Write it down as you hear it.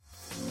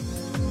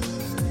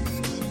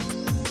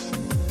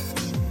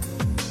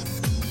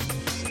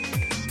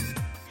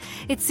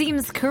It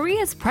seems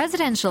Korea's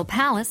presidential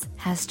palace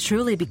has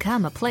truly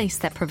become a place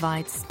that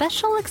provides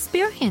special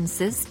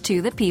experiences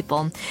to the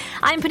people.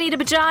 I'm Panita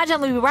Bajaj,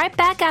 and we'll be right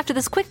back after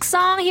this quick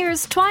song.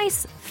 Here's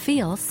Twice,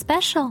 Feel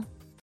Special.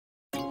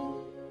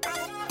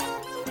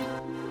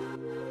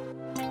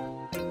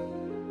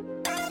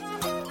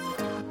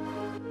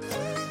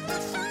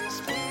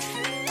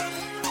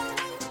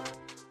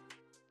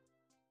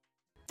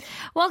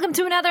 Welcome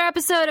to another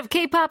episode of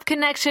K-Pop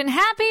Connection.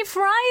 Happy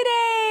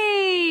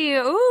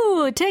Friday!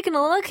 Ooh, taking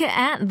a look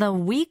at the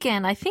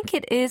weekend. I think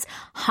it is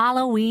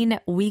Halloween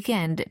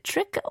weekend.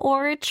 Trick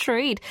or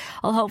treat.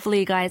 Well, hopefully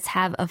you guys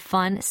have a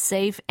fun,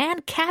 safe,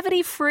 and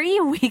cavity-free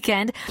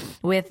weekend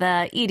with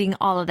eating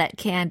all of that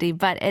candy.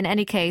 But in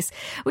any case,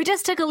 we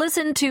just took a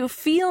listen to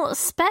Feel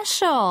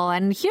Special.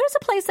 And here's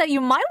a place that you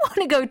might want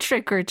to go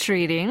trick or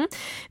treating.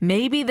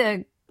 Maybe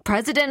the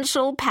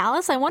presidential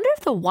palace. I wonder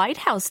if the White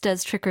House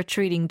does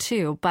trick-or-treating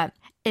too, but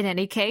in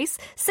any case,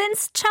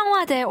 since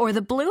Cheongwade or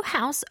the Blue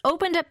House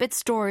opened up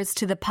its doors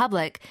to the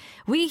public,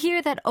 we hear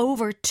that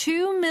over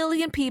 2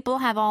 million people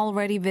have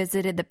already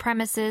visited the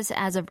premises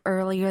as of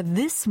earlier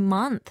this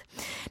month.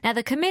 Now,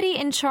 the committee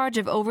in charge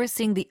of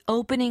overseeing the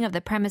opening of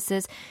the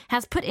premises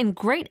has put in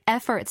great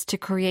efforts to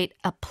create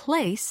a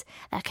place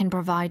that can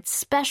provide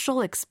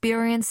special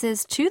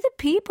experiences to the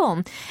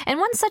people. And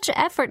one such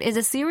effort is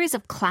a series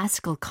of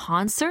classical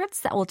concerts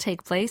that will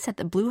take place at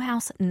the Blue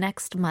House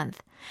next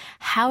month.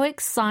 How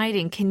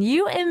exciting. Can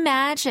you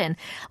imagine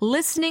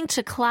listening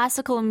to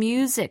classical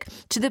music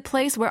to the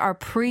place where our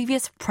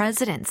previous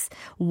presidents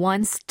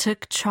once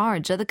took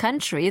charge of the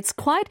country? It's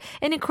quite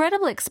an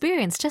incredible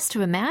experience just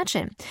to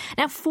imagine.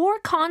 Now, 4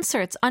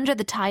 concerts under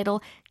the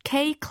title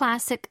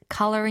K-Classic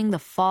Coloring the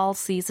Fall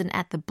Season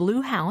at the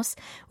Blue House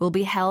will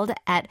be held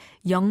at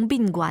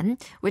Yeongbingwan,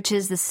 which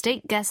is the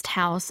state guest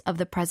house of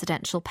the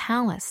presidential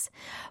palace.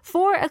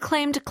 4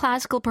 acclaimed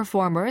classical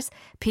performers,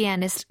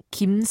 pianist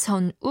Kim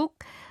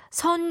Sun-uk,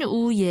 Son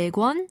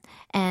Woo-yekwon,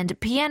 and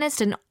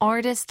pianist and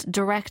artist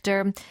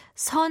director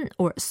Son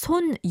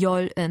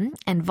Yeol-eun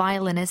and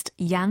violinist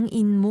Yang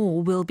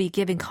In-mo will be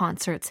giving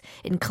concerts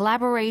in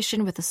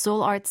collaboration with the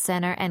Seoul Arts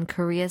Center and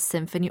Korea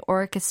Symphony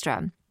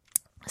Orchestra.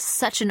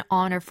 Such an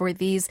honor for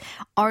these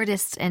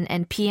artists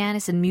and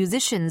pianists and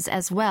musicians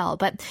as well.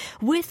 But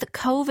with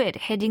COVID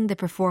hitting the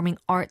performing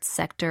arts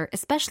sector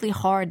especially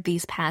hard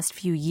these past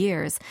few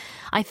years,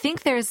 I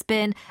think there's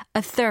been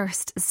a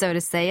thirst, so to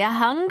say, a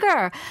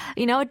hunger,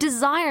 a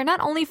desire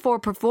not only for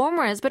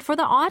performers, but for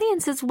the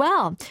audience as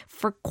well,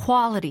 for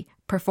quality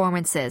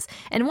performances.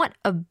 And what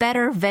a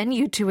better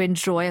venue to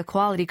enjoy a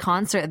quality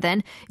concert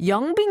than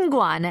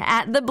Yeongbingwan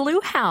at the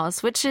Blue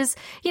House, which is,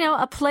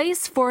 a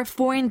place for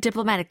foreign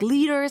diplomatic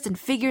leaders and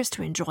figures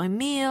to enjoy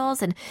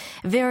meals and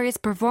various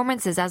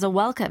performances as a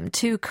welcome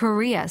to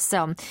Korea.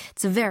 So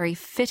it's a very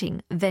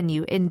fitting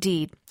venue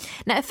indeed.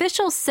 Now,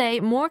 officials say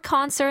more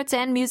concerts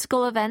and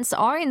musical events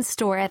are in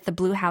store at the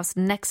Blue House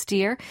next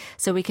year,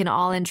 so we can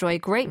all enjoy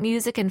great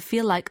music and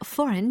feel like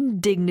foreign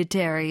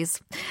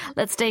dignitaries.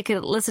 Let's take a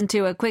listen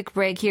to a quick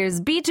break. Here's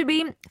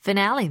B2B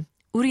Finale,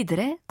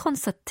 우리들의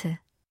콘서트.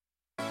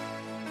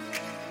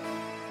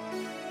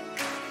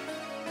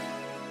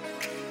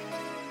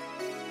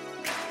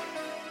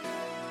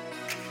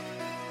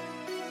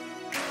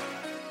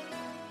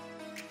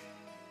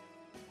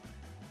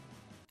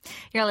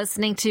 You're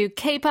listening to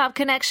K-Pop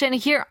Connection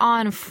here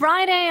on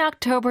Friday,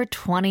 October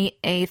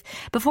 28th.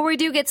 Before we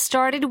do get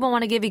started, we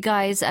want to give you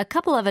guys a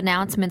couple of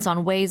announcements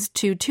on ways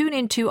to tune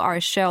into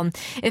our show.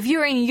 If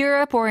you're in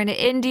Europe or in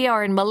India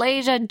or in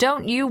Malaysia,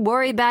 don't you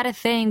worry about a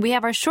thing. We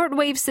have our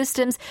shortwave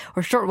systems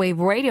or shortwave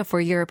radio for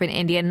Europe and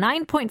India,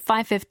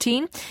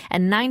 9.515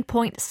 and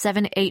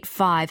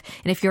 9.785.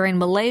 And if you're in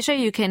Malaysia,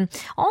 you can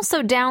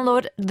also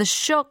download the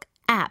Shock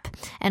app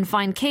and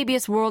find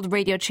KBS World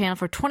Radio channel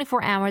for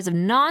 24 hours of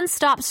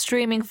non-stop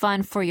streaming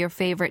fun for your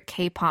favorite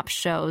K-pop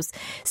shows.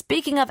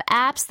 Speaking of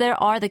apps, there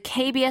are the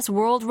KBS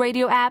World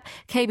Radio app,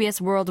 KBS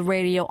World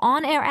Radio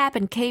On-Air app,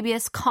 and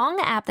KBS Kong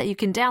app that you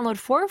can download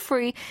for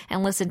free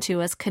and listen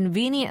to us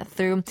convenient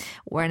through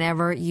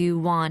whenever you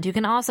want. You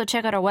can also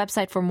check out our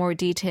website for more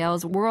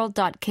details,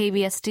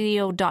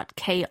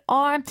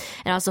 world.kbsstudio.kr,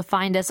 and also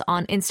find us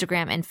on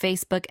Instagram and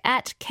Facebook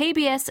at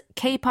KBS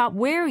K-pop,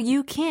 where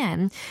you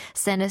can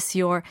send us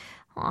your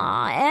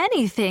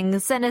anything.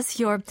 Send us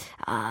your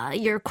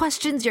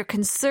questions, your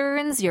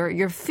concerns,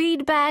 your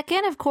feedback,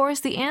 and of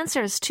course the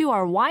answers to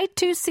our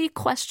Y2C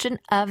question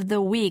of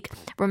the week.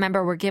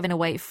 Remember, we're giving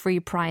away free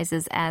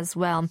prizes as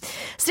well.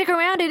 Stick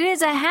around, it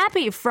is a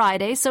happy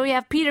Friday, so we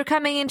have Peter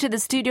coming into the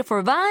studio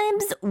for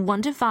Vibes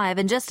 1 to 5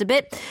 in just a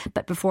bit.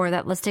 But before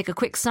that, let's take a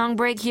quick song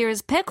break.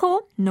 Here's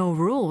Peko, No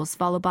Rules,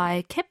 followed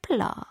by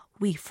Kepler,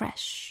 We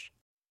Fresh.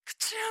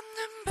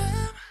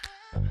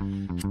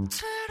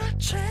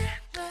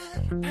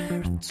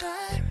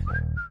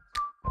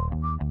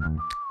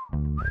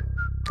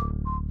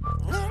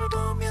 널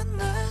보면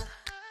난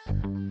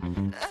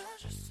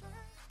아주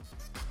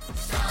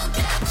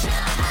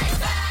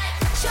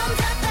좀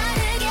더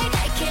빠르게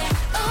갈게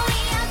우리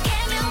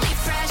어깨면 we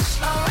fresh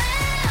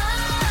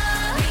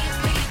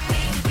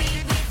we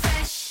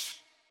fresh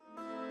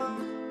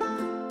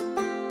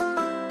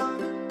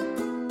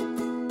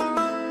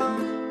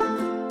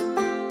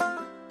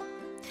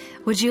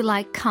Would you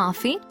like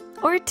coffee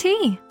or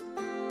tea?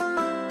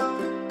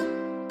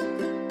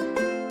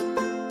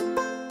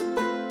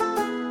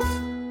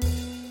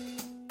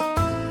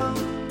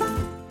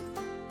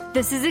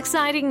 This is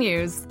exciting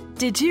news.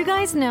 Did you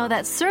guys know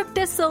that Cirque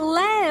du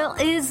Soleil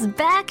is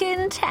back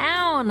in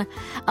town?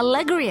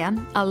 Allegria,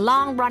 a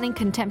long-running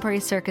contemporary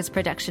circus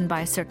production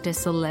by Cirque du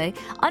Soleil,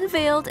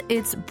 unveiled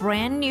its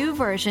brand new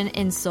version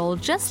in Seoul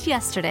just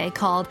yesterday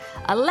called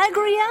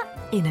Allegria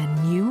in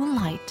a New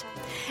Light.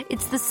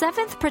 It's the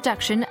 7th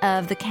production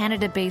of the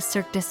Canada-based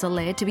Cirque du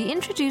Soleil to be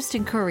introduced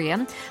in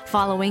Korea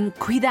following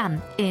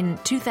Quidam in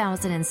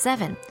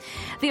 2007.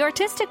 The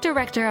artistic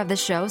director of the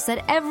show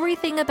said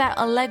everything about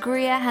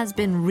Allegria has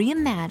been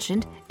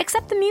reimagined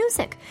except the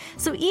music.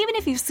 So even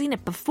if you've seen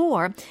it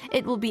before,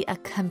 it will be a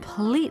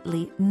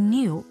completely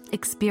new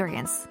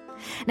experience.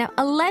 Now,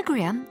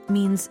 Alegria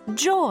means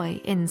joy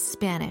in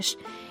Spanish,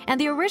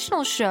 and the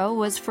original show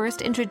was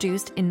first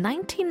introduced in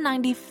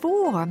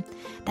 1994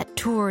 that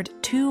toured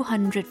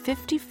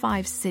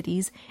 255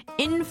 cities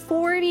in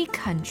 40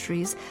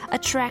 countries,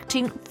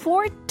 attracting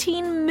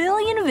 14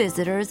 million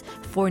visitors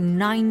for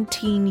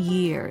 19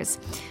 years.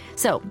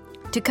 So,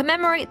 to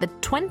commemorate the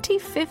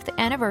 25th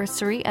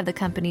anniversary of the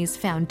company's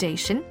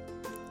foundation,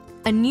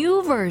 a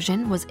new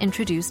version was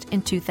introduced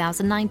in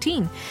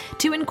 2019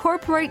 to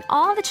incorporate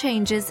all the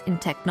changes in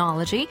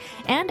technology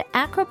and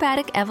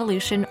acrobatic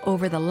evolution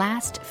over the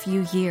last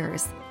few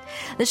years.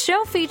 The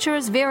show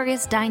features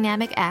various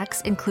dynamic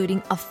acts,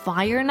 including a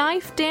fire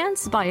knife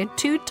dance by a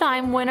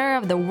 2-time winner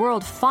of the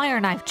World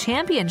Fire Knife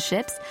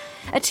Championships,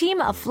 a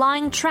team of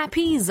flying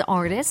trapeze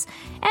artists,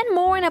 and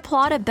more in a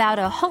plot about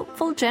a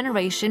hopeful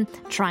generation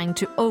trying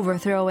to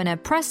overthrow an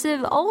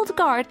oppressive old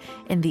guard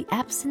in the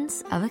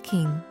absence of a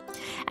king.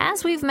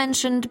 As we've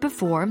mentioned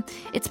before,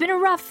 it's been a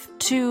rough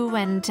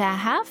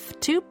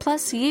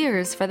 2+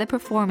 years for the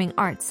performing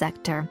arts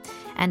sector,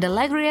 and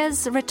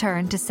Allegria's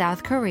return to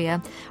South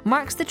Korea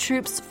marks the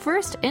troupe's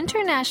first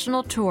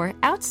international tour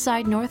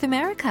outside North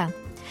America.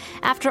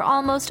 After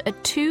almost a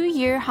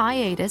 2-year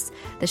hiatus,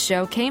 the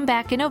show came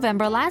back in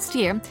November last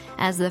year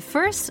as the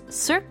first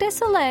Cirque du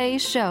Soleil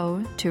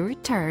show to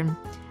return.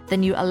 The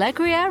new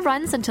Allegria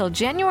runs until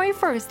January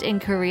 1st in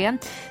Korea,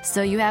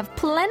 so you have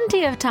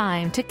plenty of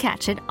time to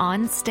catch it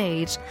on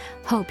stage.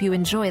 Hope you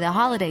enjoy the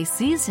holiday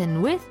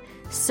season with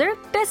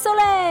Cirque du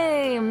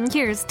Soleil.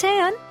 Here's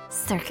Taeyeon,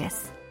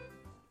 Circus.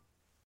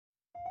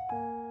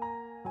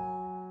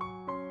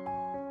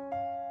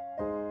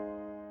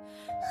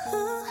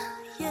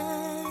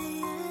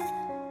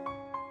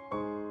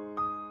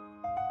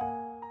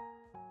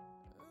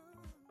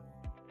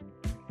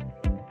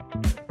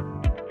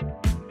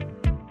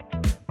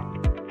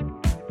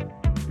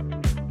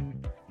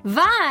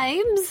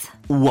 Vibes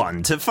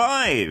 1 to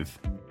 5.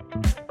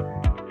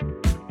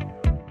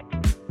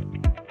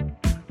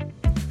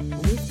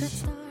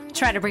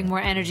 Try to bring more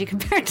energy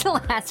compared to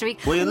last week.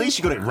 Well, at least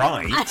you got it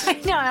right.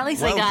 I know, at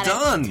least I got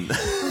Well it. done.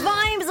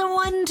 Vibes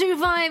 1 to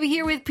 5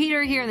 here with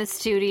Peter here in the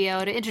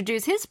studio to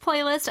introduce his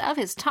playlist of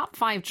his top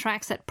 5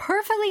 tracks that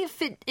perfectly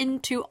fit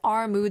into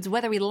our moods,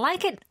 whether we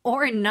like it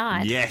or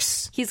not.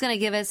 Yes. He's going to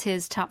give us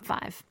his top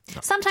 5.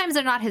 Sometimes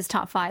they're not his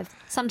top 5.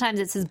 Sometimes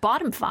it's his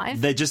bottom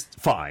 5. They're just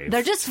 5.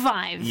 They're just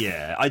 5.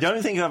 Yeah, I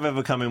don't think I've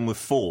ever come in with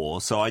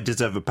 4, so I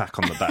deserve a pat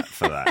on the back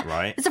for that,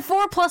 right? It's a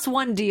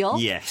 4+1 deal.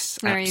 Yes,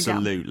 There you go.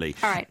 absolutely.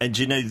 All right. And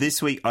you know,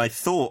 this week I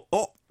thought,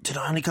 did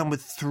I only come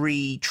with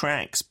 3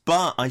 tracks?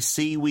 But I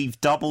see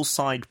we've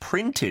double-side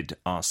printed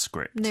our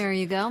script. There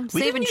you go. We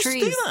Saving didn't used to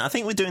trees. do that. I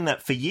think we're doing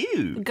that for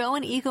you.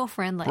 Going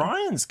eco-friendly.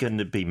 Brian's going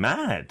to be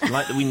mad.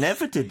 Like, we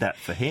never did that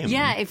for him.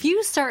 Yeah, if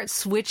you start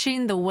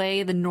switching the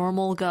way the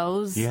normal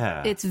goes,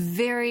 Yeah. it's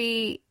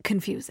very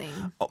confusing.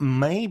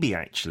 Maybe,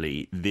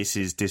 actually, this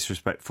is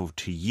disrespectful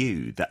to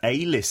you. The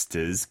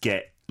A-listers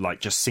get, like,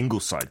 just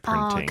single-side Oh,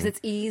 printing. because it's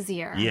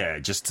easier. Yeah,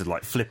 just to,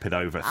 like, flip it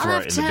over, I'll throw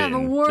have it in to the have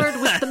bin. a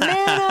word with the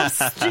man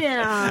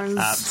upstairs.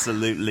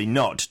 Absolutely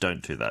not.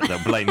 Don't do that.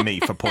 They'll blame me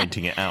for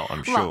pointing it out,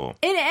 I'm sure. Well,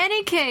 in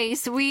any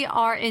case, we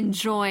are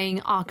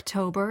enjoying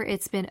October.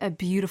 It's been a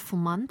beautiful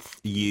month.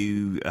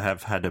 You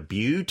have had a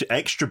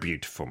extra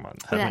beautiful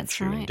month, haven't That's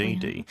you, right,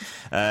 indeedy?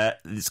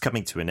 It's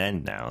coming to an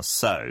end now.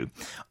 So,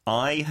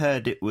 I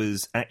heard it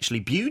was actually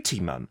Beauty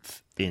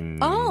Month in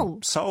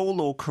Seoul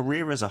or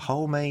Korea as a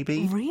whole,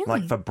 maybe. Really?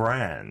 Like for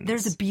brands.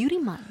 There's a beauty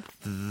month.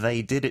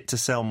 They did it to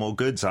sell more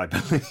goods, I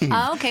believe.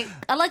 Oh, okay.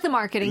 I like the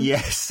marketing.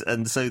 Yes,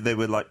 and so they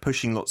were like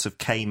pushing lots of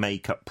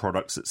K-makeup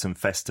products at some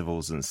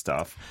festivals and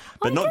stuff.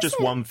 But not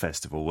just one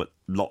festival, but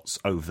lots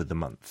over the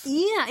month.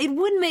 Yeah, it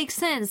would make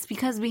sense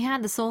because we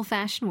had the Seoul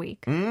Fashion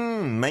Week.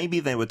 Maybe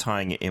they were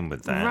tying it in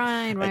with that.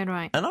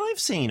 Right. And I've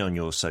seen on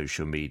your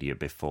social media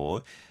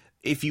before,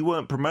 if you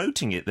weren't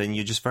promoting it, then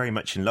you're just very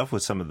much in love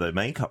with some of the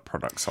makeup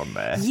products on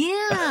there.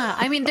 Yeah.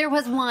 I mean, there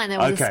was one that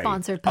was a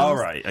sponsored post. All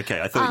right.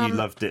 Okay. I thought you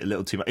loved it a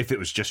little too much. If it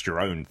was just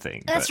your own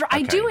thing. That's but,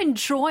 right. I okay. do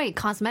enjoy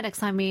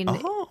cosmetics. I mean,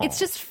 it's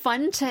just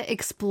fun to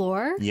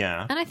explore.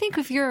 Yeah. And I think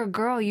if you're a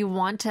girl, you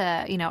want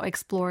to,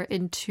 explore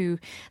into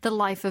the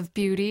life of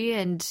beauty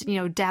and,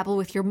 dabble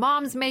with your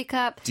mom's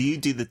makeup. Do you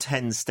do the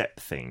 10-step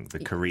thing, the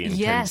Korean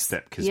Yes.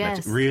 10-step cosmetic?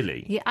 Yes.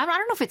 Really? Yeah. I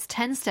don't know if it's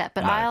 10-step,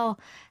 but No. I'll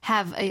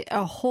have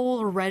a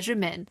whole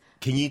regimen.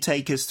 Can you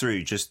take us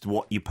through just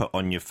what you put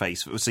on your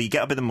face? So you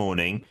get up in the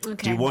morning.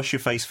 Okay. Do you wash your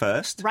face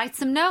first? Write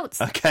some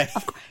notes. Okay.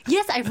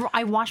 Yes,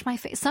 I wash my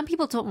face. Some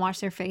people don't wash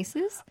their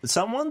faces.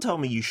 Someone told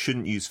me you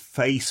shouldn't use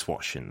face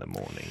wash in the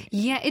morning.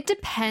 Yeah, it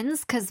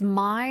depends because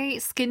my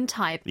skin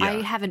type, Yeah.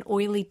 I have an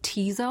oily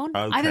T-zone.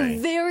 I have Okay. a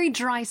very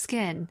dry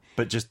skin.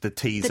 But just the The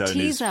T-zone is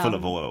T-zone. full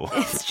of oil.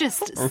 It's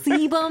just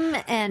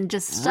sebum and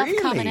just stuff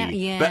coming out.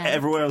 Yeah. But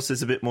everywhere else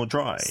is a bit more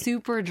dry.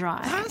 Super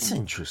dry. That's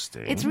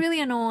interesting. It's really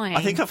annoying.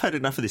 I think I've heard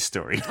enough of this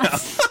story now.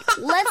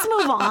 Let's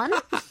move on.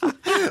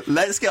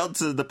 Let's get on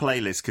to the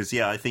playlist because,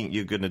 I think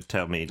you're going to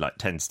tell me like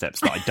 10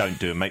 steps that I don't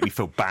do and make me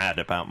feel bad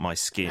about my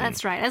skin.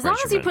 That's right. As long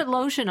as you regimen. put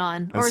lotion on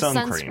And or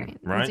sunscreen, sunscreen.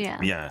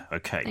 right? Yeah.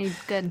 Okay. You're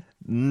good.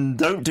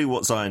 Don't do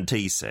what Zion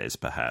T says,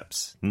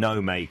 perhaps.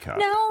 No makeup.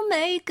 No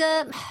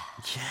makeup.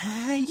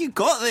 Yeah, you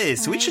got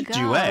this. We There should you go.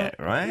 duet,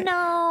 right?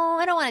 No,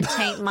 I don't want to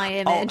taint my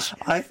image. Oh,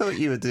 I thought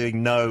you were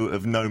doing no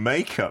of no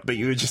makeup, but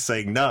you were just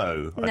saying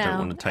no. I No. don't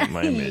want to take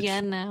my image.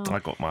 Yeah, no. I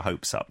got my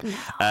hopes up.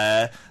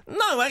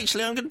 No,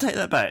 actually, I'm going to take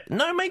that back.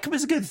 No makeup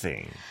is a good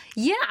thing.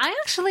 Yeah, I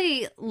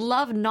actually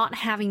love not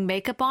having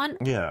makeup on.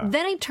 Yeah.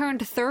 Then I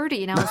turned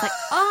 30 and I was like,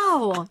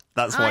 oh,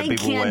 That's why I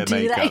people can't wear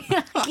do makeup.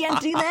 that. I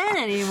can't do that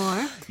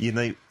anymore.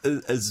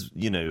 As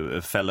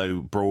a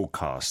fellow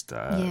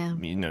broadcaster, Yeah.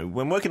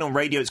 when working on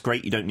radio, it's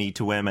great you don't need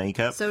to wear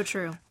makeup. So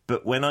true.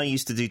 But when I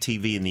used to do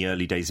TV in the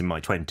early days in my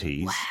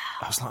 20s,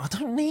 I was like, I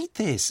don't need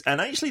this. And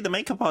actually, the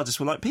makeup artists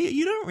were like, Peter,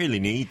 you don't really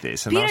need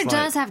this. And I Peter was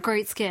like, does have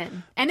great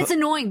skin. And it's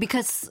annoying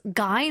because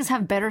guys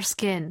have better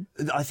skin.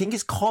 I think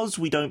it's because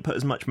we don't put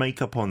as much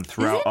makeup on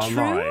throughout it our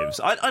true?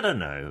 lives. I don't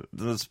know.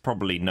 There's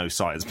probably no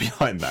science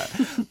behind that.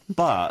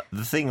 But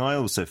the thing I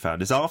also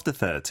found is after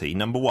 30,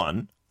 number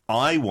one,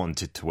 I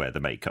wanted to wear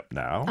the makeup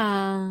now.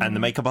 And the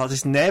makeup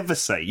artists never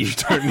say you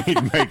don't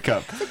need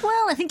makeup. Like,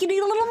 well, I think you need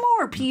a little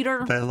more,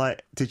 Peter. They're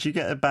like, did you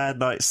get a bad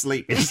night's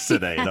sleep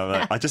yesterday? And I'm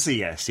like, I just say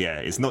yes, yeah.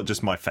 It's not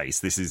just my face.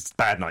 This is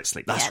bad night's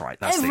sleep. That's right.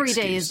 That's the Every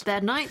day excuse. is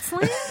bad night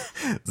sleep.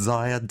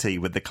 Zion T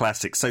with the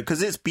classics. So,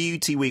 because it's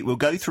Beauty Week, we'll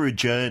go through a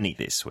journey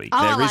this week. Oh,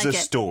 I There is like a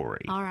it.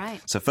 story. All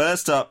right. So,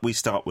 first up, we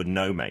start with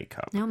no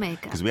makeup. No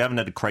makeup. Because we haven't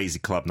had a crazy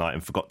club night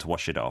and forgot to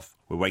wash it off.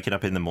 We're waking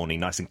up in the morning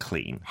nice and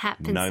clean.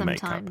 Happens no makeup.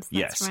 sometimes.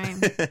 Yes.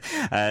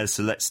 That's right.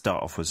 So, let's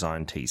start off with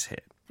Zion T's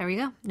hit. There we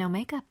go. No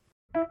makeup.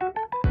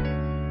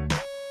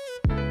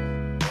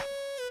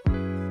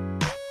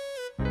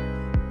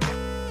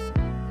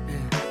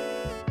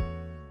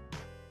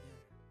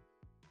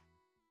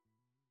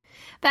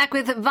 Back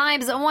with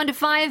vibes 1 to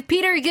 5.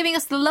 Peter giving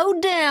us the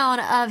lowdown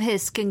of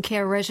his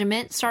skincare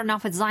regimen. Starting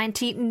off with Zion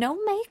T, no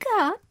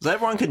makeup. So,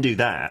 everyone can do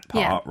that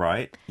part, Yeah.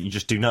 right? You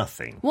just do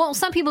nothing. Well,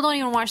 some people don't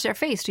even wash their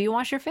face. Do you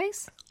wash your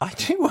face? I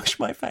do wash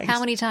my face. How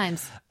many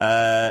times?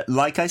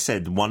 Like I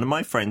said, one of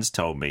my friends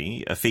told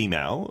me, a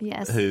female,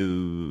 Yes.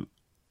 who,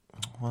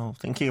 well,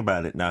 thinking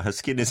about it now, her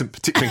skin isn't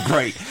particularly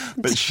great,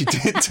 but she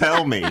did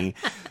tell me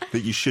that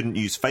you shouldn't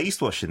use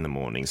face wash in the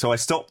morning. So I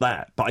stopped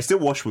that, but I still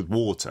wash with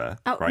water.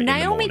 Right, in the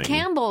Naomi morning.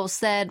 Campbell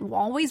said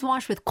always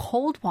wash with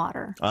cold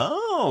water.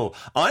 Oh,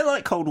 I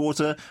like cold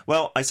water.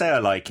 Well, I say I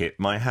like it.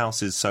 My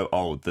house is so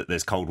old that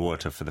there's cold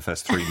water for the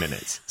first 3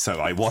 minutes. So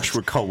I wash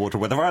with cold water,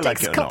 whether I like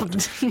Takes it a or couple not.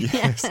 of-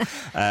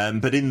 Yes.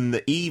 But in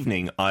the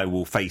evening, I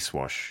will face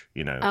wash,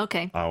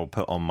 Okay. I'll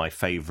put on my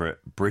favourite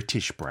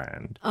British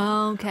brand.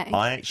 Okay.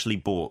 I actually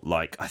bought,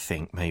 I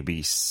think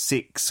maybe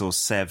 6 or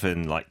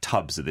 7,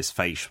 tubs of this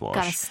face wash.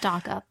 Gotta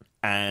stock up.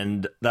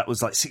 And that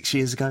was 6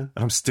 years ago, and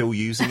I'm still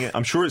using it.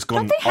 I'm sure it's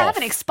gone Don't they have off.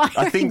 an expiry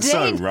I think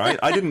so, date? right?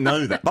 I didn't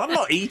know that. But I'm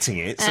not eating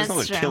it, so it's not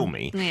That's going to kill true.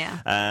 me.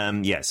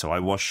 Yeah. So I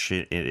wash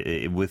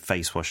it with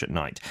face wash at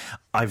night.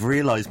 I've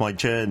realised my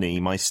journey,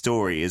 my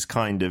story is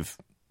kind of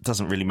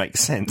doesn't really make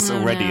sense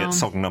already no. at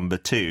song number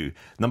 2.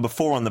 Number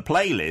 4 on the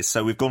playlist,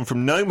 so we've gone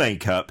from no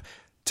makeup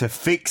to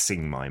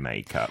fixing my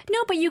makeup.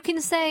 No, but you can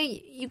say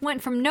you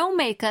went from no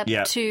makeup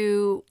Yeah.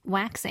 to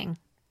waxing.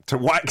 To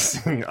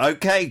waxing.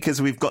 Okay,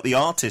 because we've got the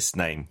artist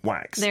name,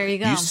 Wax. There you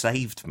go. You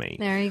saved me.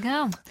 There you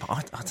go.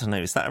 I don't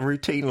know. Is that a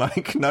routine?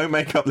 No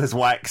makeup, there's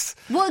wax.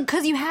 Well,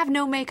 because you have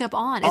no makeup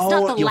on. It's Oh,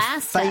 not the your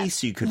last face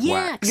step. you could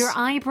yeah, wax. your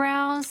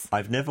eyebrows.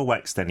 I've never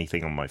waxed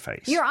anything on my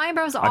face. Your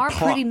eyebrows I are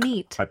pluck. pretty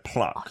neat. I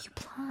pluck. You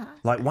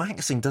pluck.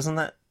 Waxing, doesn't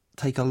that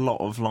take a lot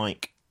of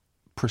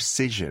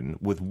precision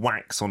with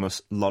wax on a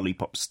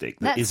lollipop stick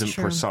that That's isn't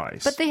true.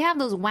 precise. But they have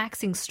those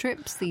waxing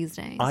strips these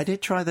days. I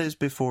did try those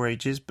before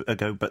ages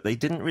ago, but they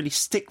didn't really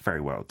stick very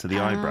well to the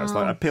eyebrows.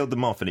 Like I peeled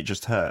them off and it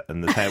just hurt,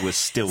 and the hair was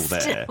still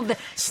there.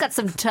 It's got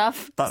some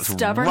tough, That's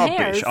stubborn rubbish.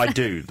 hairs. I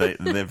do.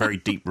 They're very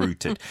deep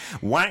rooted.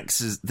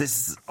 Wax is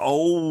this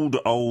old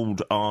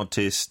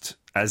artist.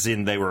 As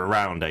in, they were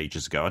around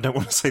ages ago. I don't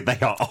want to say they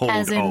are old.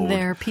 As in old.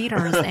 their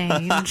Peter's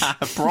age.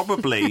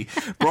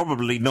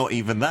 probably not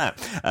even that.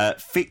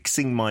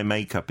 Fixing My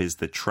Makeup is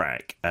the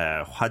track.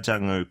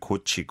 화장을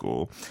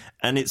고치고.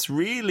 And it's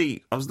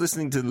really, I was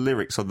listening to the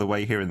lyrics on the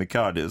way here in the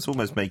car, and it was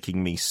almost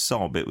making me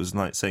sob. It was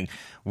like saying,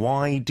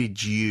 why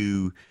did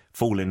you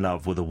fall in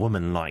love with a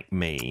woman like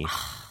me?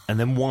 And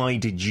then why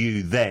did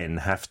you then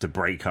have to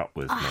break up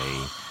with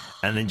me?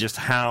 And then just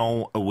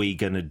how are we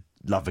going to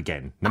love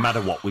again? No matter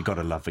what, we got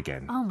to love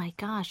again. Oh my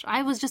gosh,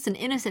 I was just an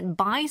innocent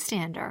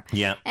bystander.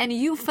 Yeah. And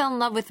you fell in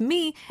love with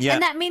me, Yeah.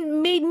 and that made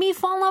me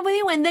fall in love with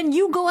you, and then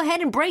you go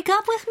ahead and break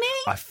up with me?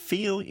 I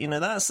feel,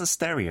 that's a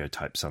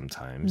stereotype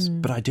sometimes,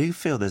 but I do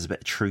feel there's a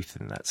bit of truth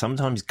in that.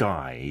 Sometimes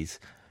guys,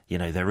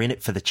 they're in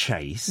it for the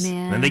chase,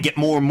 Yeah. and they get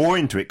more and more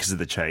into it because of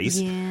the chase.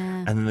 Yeah.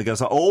 And then the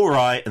guy's like, all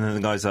right, and then the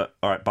guy's like,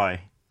 all right,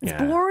 bye. It's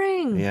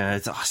boring. Yeah,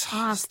 it's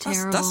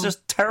terrible. That's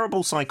just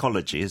terrible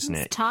psychology, isn't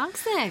It's it?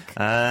 toxic.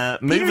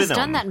 Moving Peter's on.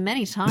 done that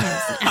many times.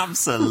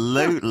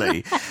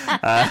 Absolutely.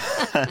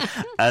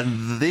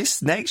 And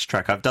this next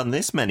track, I've done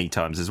this many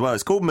times as well.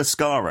 It's called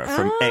Mascara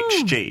from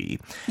XG.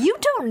 You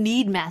don't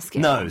need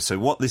mascara. No, so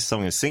what this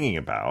song is singing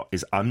about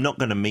is I'm not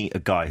going to meet a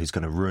guy who's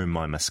going to ruin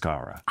my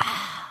mascara.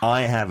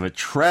 I have a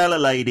trail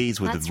of ladies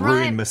with That's ruined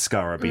right.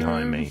 mascara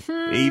behind me.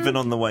 Even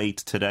on the way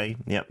to today.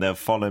 Yep, they'll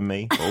follow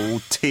me.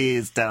 All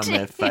tears down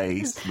their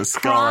face.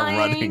 Mascara Crying.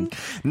 running.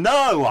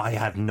 No, I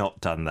have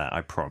not done that.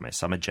 I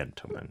promise. I'm a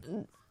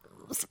gentleman.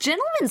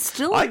 Gentlemen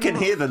still... I can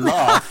hear the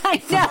laugh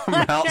I know. from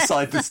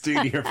outside the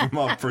studio from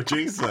our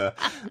producer.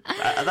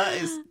 That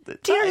is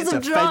Tears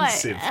of joy.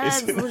 offensive,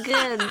 That's isn't it?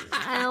 good.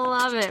 I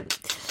love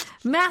it.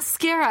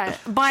 Mascara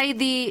by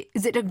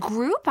is it a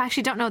group? I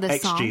actually don't know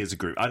this song. XG is a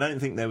group. I don't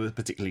think they were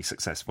particularly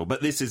successful,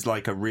 but this is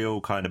like a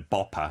real kind of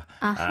bopper.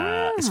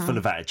 It's full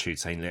of attitude,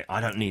 saying, I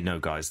don't need no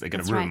guys. They're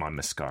going to ruin right. my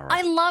mascara.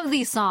 I love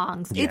these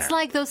songs. Yeah. It's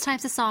like those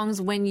types of songs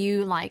when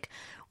you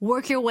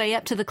work your way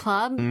up to the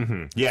club.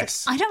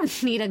 Yes. I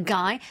don't need a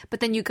guy,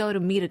 but then you go to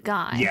meet a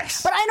guy.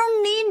 Yes. But I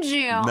don't need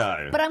you.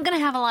 No. But I'm going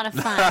to have a lot of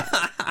fun.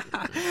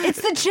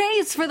 It's the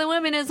chase for the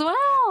women as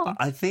well.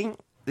 I think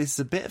this is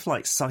a bit of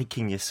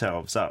psyching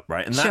yourselves up,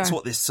 right? And that's Sure.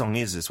 what this song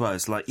is as well.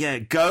 It's like, yeah,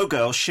 go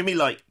girl, shimmy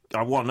like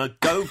I wanna.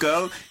 Go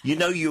girl,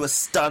 you a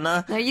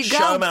stunner. There you Show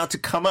go. him how to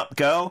come up,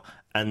 girl.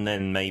 And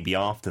then maybe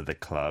after the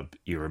club,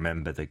 you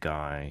remember the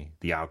guy,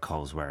 the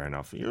alcohol's wearing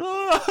off. You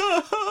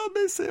I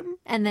miss him.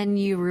 And then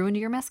you ruined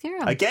your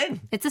mascara.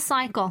 Again. It's a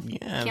cycle.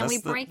 Yeah, Can we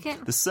that's break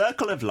it? The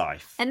circle of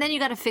life. And then you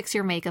got to fix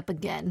your makeup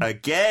again.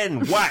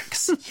 Again,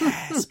 wax.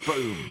 Yes,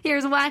 boom.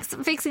 Here's Wax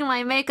fixing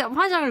my makeup.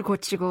 화장을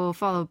고치고,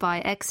 followed by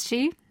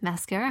XG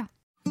mascara.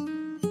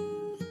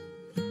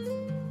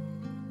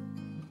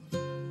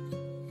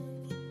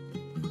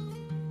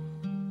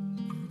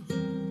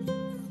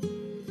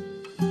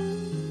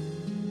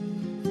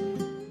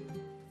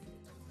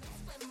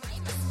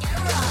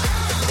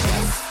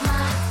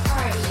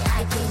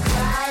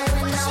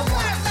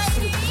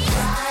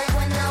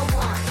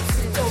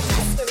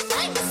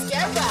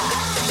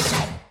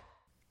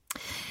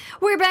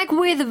 We're back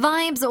with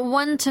Vibes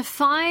 1 to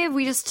 5.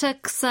 We just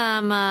took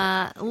some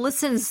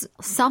listens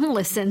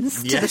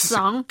to the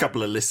song. a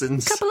couple of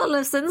listens. Couple of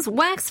listens.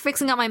 Wax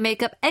fixing up my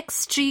makeup.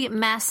 XG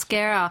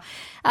mascara.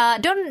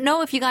 Don't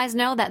know if you guys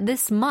know that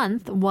this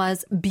month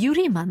was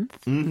Beauty Month.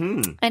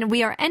 Mm-hmm. And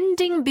we are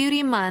ending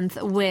Beauty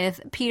Month with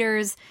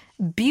Peter's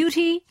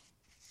Beauty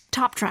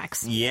Top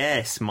Tracks.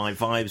 Yes, my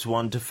Vibes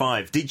 1 to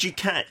 5. Did you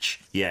catch?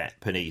 Yeah,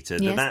 Panita.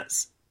 Yes.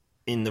 That's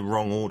in the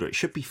wrong order. It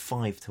should be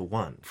 5 to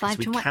 1. 5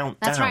 we to 1. count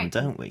That's down, right.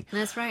 don't we?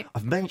 That's right.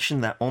 I've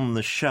mentioned that on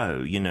the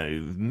show,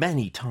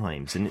 many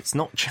times, and it's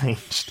not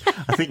changed.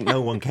 I think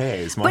no one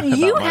cares. But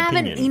you about my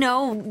haven't,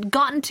 opinion.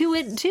 gotten to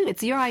it too.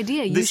 It's your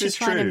idea. You This should is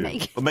try to true.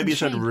 make it Or maybe I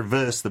should change.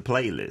 reverse the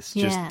playlist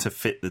Yeah. just to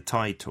fit the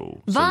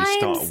title. So we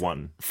start Vibes at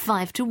 1.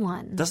 5 to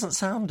 1. Doesn't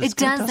sound as It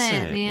good, does doesn't,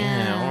 it?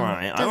 yeah. all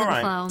right. Doesn't all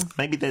right. flow.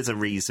 Maybe there's a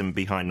reason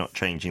behind not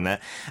changing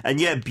that.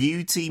 And yeah,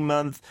 Beauty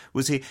Month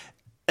was here.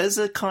 As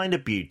a kind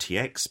of beauty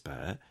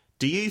expert,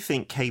 do you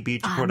think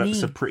K-beauty products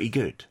me. are pretty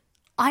good?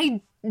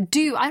 I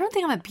do. I don't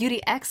think I'm a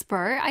beauty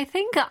expert. I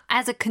think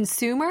as a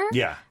consumer,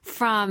 Yeah.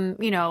 from,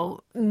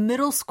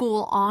 middle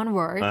school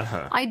onward,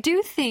 I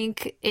do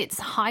think it's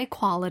high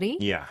quality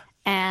Yeah.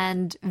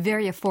 and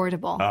very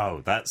affordable.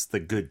 Oh, that's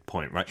the good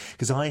point, right?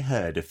 Because I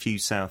heard a few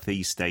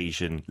Southeast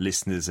Asian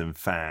listeners and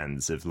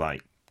fans of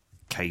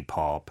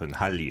K-pop and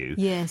Hallyu,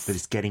 Yes. that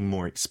it's getting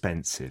more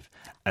expensive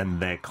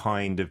and they're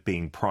kind of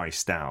being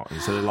priced out.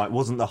 And so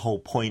wasn't the whole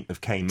point of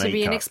K-makeup? to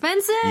be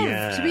inexpensive,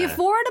 Yeah. to be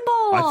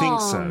affordable. I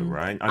think so,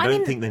 right? I don't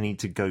mean, think they need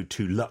to go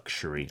too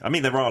luxury. I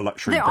mean, there are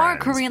luxury there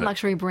brands. are Korean but-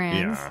 luxury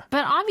brands, Yeah.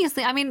 but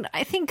obviously,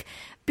 I think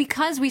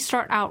because we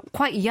start out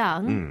quite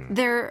young,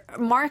 they're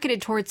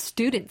marketed towards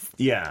students.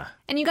 Yeah.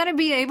 And you got to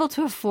be able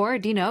to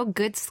afford,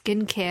 good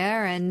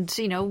skincare and,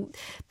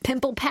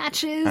 pimple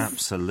patches.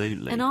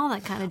 Absolutely. And all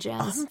that kind of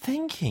jazz. I'm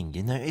thinking,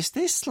 is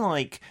this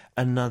like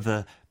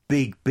another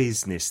big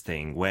business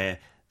thing where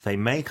they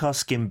make our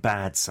skin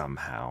bad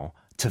somehow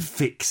to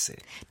fix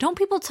it? Don't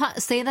people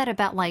say that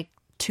about like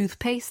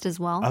toothpaste as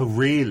well? Oh,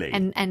 really?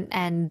 And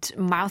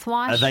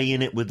mouthwash? Are they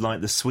in it with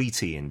like the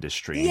sweetie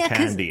industry Yeah, and 'cause-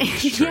 candy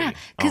industry? yeah,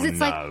 'cause Oh, it's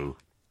like- no.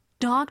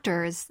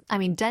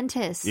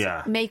 dentists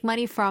Yeah. make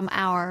money from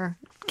our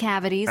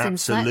cavities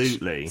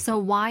Absolutely. and such. So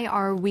why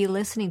are we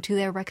listening to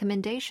their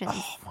recommendations?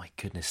 Oh my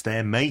goodness,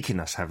 they're making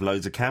us have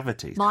loads of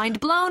cavities. Mind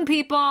blown,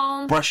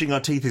 people. Brushing our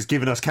teeth is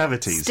giving us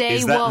cavities. Stay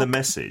Is that woke. the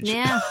message?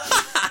 Yeah.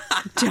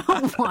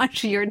 Don't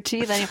wash your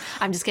teeth anymore.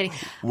 I'm just kidding.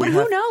 But have-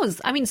 who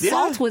knows? I mean, Yeah.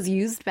 salt was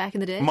used back in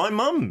the day. My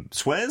mum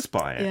swears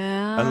by it.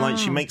 Yeah. And like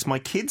she makes my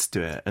kids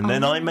do it. And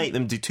then I make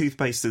them do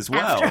toothpaste as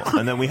well.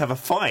 And then we have a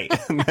fight.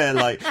 And they're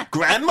like,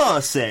 Grandma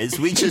says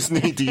we just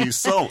need to use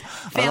salt.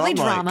 Family and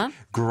I'm drama. Like,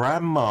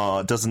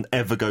 Grandma doesn't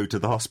ever go to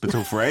the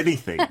hospital for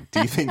anything.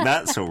 Do you think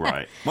that's all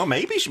right? Well,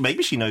 maybe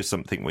she knows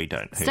something we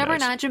don't. Who Stubborn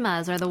knows?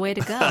 ajumas are the way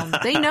to go.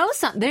 They know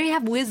something. They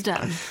have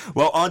wisdom.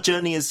 Well, our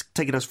journey has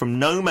taken us from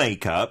no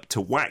makeup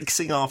to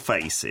waxing our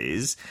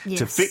faces to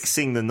Yes.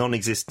 fixing the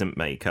non-existent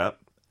makeup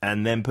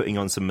and then putting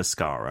on some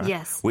mascara.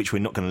 Yes. Which we're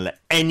not going to let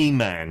any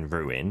man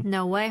ruin.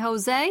 No way,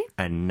 Jose.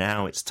 And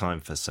now it's time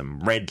for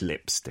some red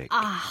lipstick.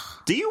 Ah.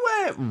 Do you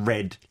wear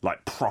red,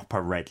 like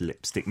proper red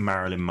lipstick,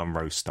 Marilyn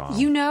Monroe style?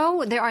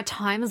 There are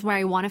times where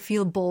I want to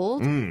feel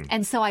bold.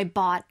 And so I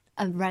bought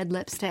a red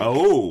lipstick.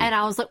 Oh. And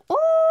I was like,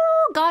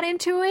 got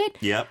into it.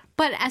 Yep.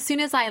 But as soon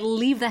as I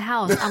leave the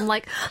house, I'm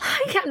like,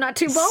 I'm not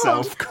too bold.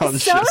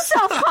 Self-conscious. So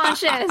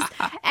self-conscious.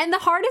 And the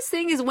hardest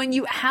thing is when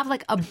you have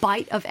like a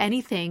bite of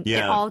anything, it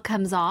Yeah. all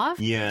comes off.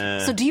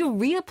 Yeah. So do you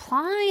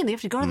reapply? Do you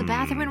have to go to the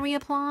bathroom and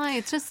reapply?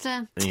 It's just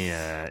a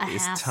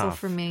It's hassle tough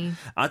for me.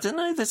 I don't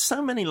know. There's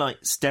so many like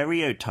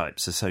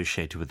stereotypes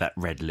associated with that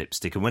red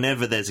lipstick, and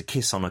whenever there's a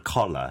kiss on a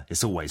collar,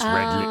 it's always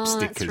red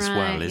lipstick that's as right,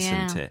 well,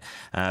 isn't yeah. it?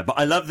 But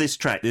I love this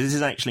track. This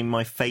is actually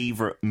my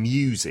favourite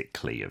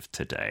musically of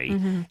today.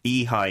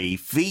 Ihai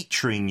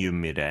featuring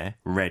Yumire,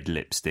 red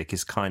lipstick,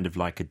 is kind of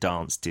like a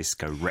dance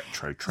disco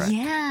retro track.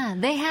 Yeah,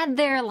 they had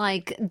their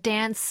like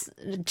dance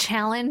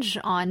challenge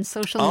on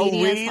social Oh,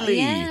 media. really?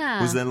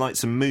 Yeah. Was there like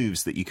some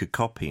moves that you could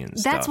copy and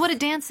stuff? That's what a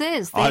dance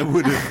is. I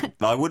would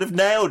have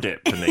nailed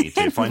it,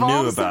 Panita, if I knew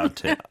Involves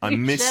about it. I You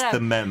missed should've. the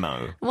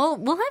memo. Well,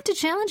 we'll have to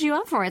challenge you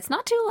up for it. It's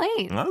not too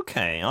late.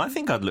 Okay, I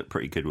think I'd look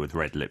pretty good with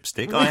red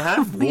lipstick. I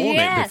have worn it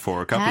Yeah.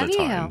 before a couple Have of you?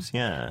 times.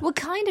 Yeah. What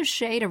kind of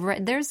shade of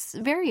red? There's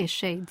various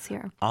shades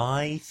here.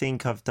 I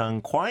think I've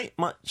done quite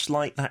much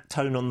like that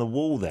tone on the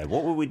wall there.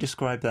 What would we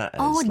describe that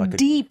as? Oh, like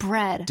deep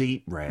red. a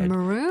deep red.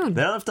 Maroon.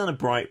 Then I've done a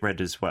bright red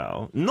as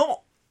well.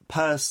 Not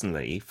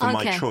personally for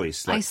my Okay,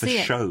 choice, I like for see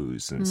it.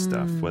 shows and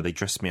stuff where they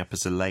dress me up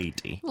as a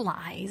lady.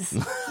 Lies.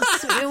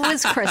 It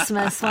was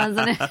Christmas,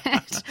 wasn't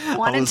it? I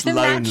Wanted was to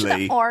match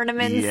lonely. the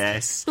ornaments.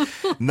 Yes.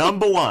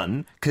 Number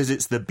one, because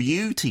it's the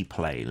beauty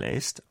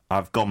playlist,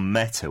 I've gone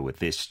meta with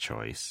this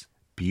choice.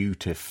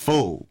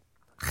 Beautiful.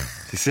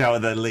 You see how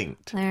they're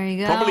linked? There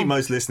you go. Probably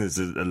most listeners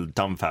are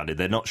dumbfounded.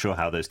 They're not sure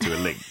how those two are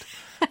linked.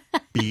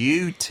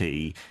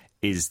 Beauty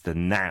is the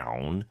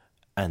noun,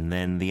 and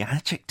then the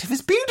adjective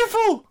is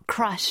beautiful.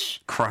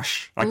 Crush.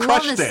 Crush. I Love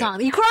crushed this it.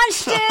 song. You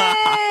crushed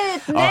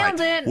it. All Nailed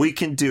right, it. we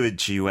can do a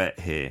duet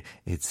here.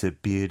 It's a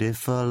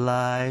beautiful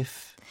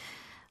life.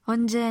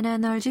 언제나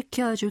널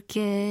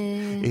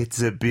지켜줄게.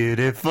 It's a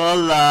beautiful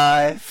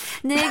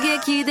life.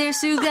 내게 기댈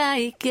수가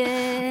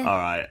있게. All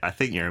right, I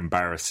think you're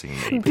embarrassing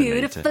me.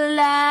 Beautiful Panita.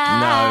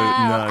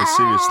 life. No,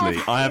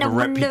 seriously. I have a No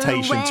wonder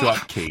reputation to why.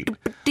 upkeep.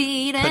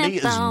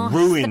 Panita's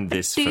ruined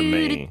this for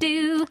me.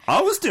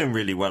 I was doing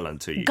really well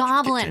until you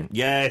Goblin. kicked in.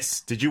 Yes.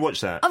 Did you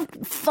watch that?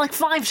 Like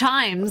 5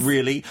 times.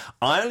 Really?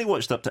 I only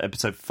watched up to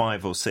episode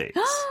 5 or 6.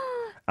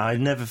 I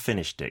never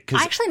finished it. 'cause-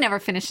 I actually never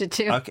finished it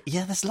too. Okay,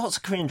 yeah, there's lots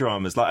of Korean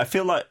dramas. Like, I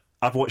feel like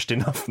I've watched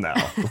enough now.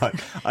 Like,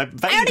 I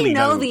vaguely already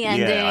know the Yeah,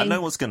 I ending.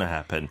 know what's going to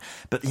happen.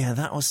 But yeah,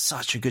 that was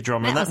such a good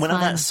drama. And That was when fun.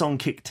 that song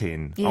kicked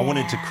in, I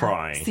wanted to Yeah,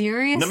 cry.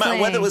 seriously. No matter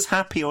whether it was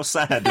happy or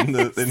sad in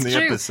the It's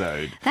true.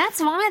 episode. That's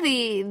why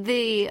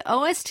the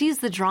OSTs,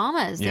 the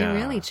dramas, Yeah. they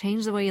really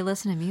change the way you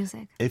listen to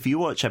music. If you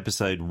watch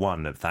episode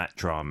 1 of that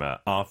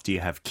drama after you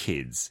have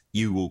kids,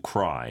 you will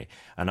cry.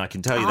 And I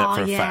can tell you that Oh,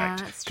 for a yeah,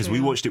 fact. that's Because we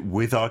true. watched it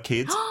with our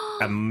kids,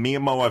 and me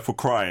and my wife were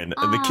crying,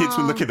 and the kids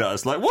were looking at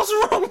us like, what's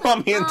wrong,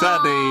 Mummy and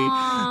Daddy?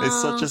 It's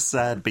such a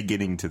sad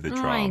beginning to the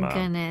drama. My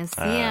goodness.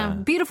 Yeah.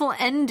 Beautiful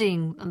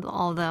ending,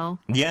 although.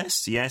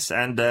 Yes,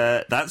 and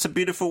that's a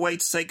beautiful way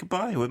to say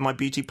goodbye with my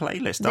beauty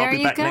playlist. I'll There be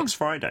you back go. next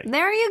Friday.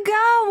 There you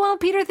go. Well,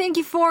 Peter, thank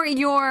you for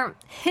your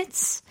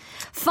hits.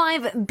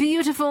 5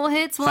 beautiful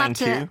hits. We'll Thank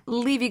have to you.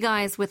 leave you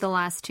guys with the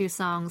last 2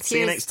 songs. See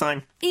you next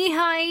time.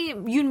 Ihai,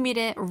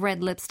 Yoonmire,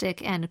 Red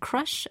Lipstick, and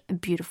Crush,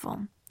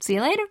 Beautiful. See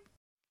you later.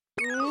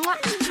 Mwah.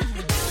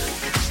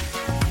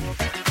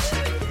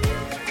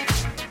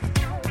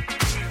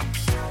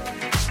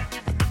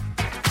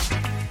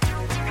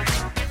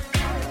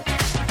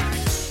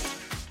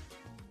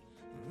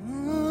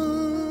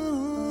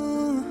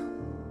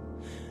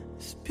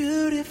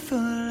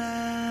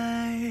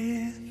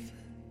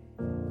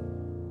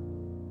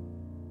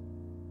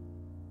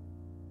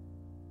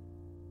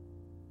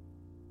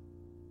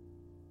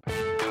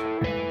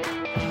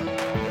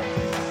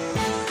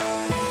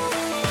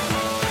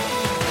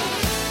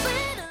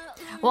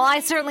 I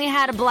certainly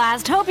had a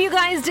blast. Hope you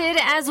guys did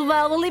as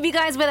well. We'll leave you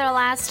guys with our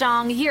last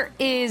song. Here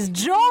is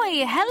Joy.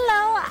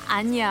 Hello,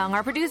 안녕.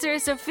 Our producer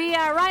is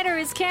Sophia. Writer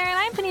is Karen.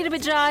 I'm Panita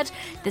Bajaj.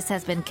 This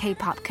has been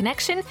K-Pop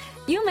Connection.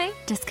 You may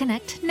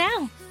disconnect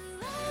now.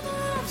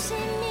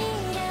 없이